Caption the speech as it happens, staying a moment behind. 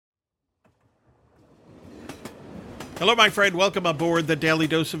Hello, my friend. Welcome aboard the Daily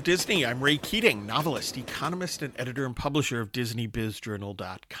Dose of Disney. I'm Ray Keating, novelist, economist, and editor and publisher of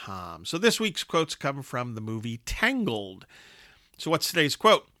DisneyBizJournal.com. So this week's quotes come from the movie Tangled. So what's today's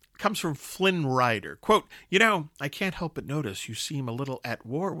quote? It comes from Flynn Rider. Quote, I can't help but notice you seem a little at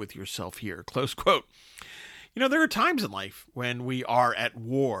war with yourself here. Close quote. There are times in life when we are at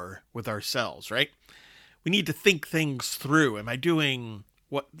war with ourselves, right? We need to think things through. Am I doing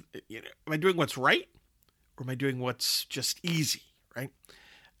what's right? Or am I doing what's just easy, right?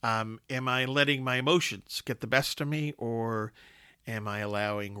 Am I letting my emotions get the best of me, or am I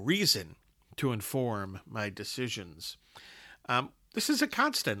allowing reason to inform my decisions? This is a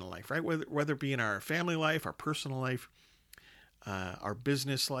constant in life, right? Whether it be in our family life, our personal life, our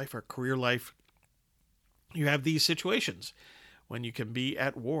business life, our career life, you have these situations when you can be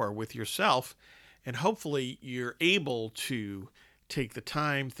at war with yourself, and hopefully you're able to take the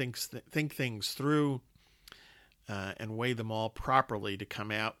time, think things through, and weigh them all properly to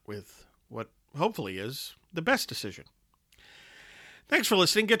come out with what hopefully is the best decision. Thanks for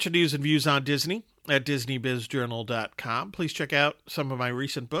listening. Get your news and views on Disney at DisneyBizJournal.com. Please check out some of my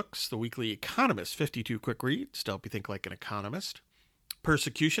recent books: The Weekly Economist, 52 Quick Reads to help you think like an economist;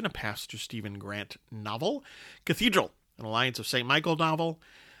 Persecution, a Pastor Stephen Grant novel; Cathedral, an Alliance of St. Michael novel;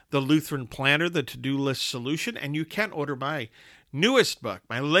 The Lutheran Planner, the To-Do List Solution; and you can order my newest book,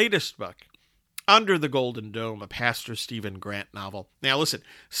 my latest book, Under the Golden Dome, a Pastor Stephen Grant novel. Now listen,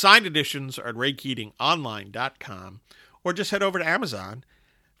 signed editions are at RayKeatingOnline.com, or just head over to Amazon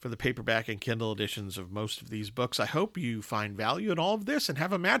for the paperback and Kindle editions of most of these books. I hope you find value in all of this and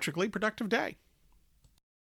have a magically productive day.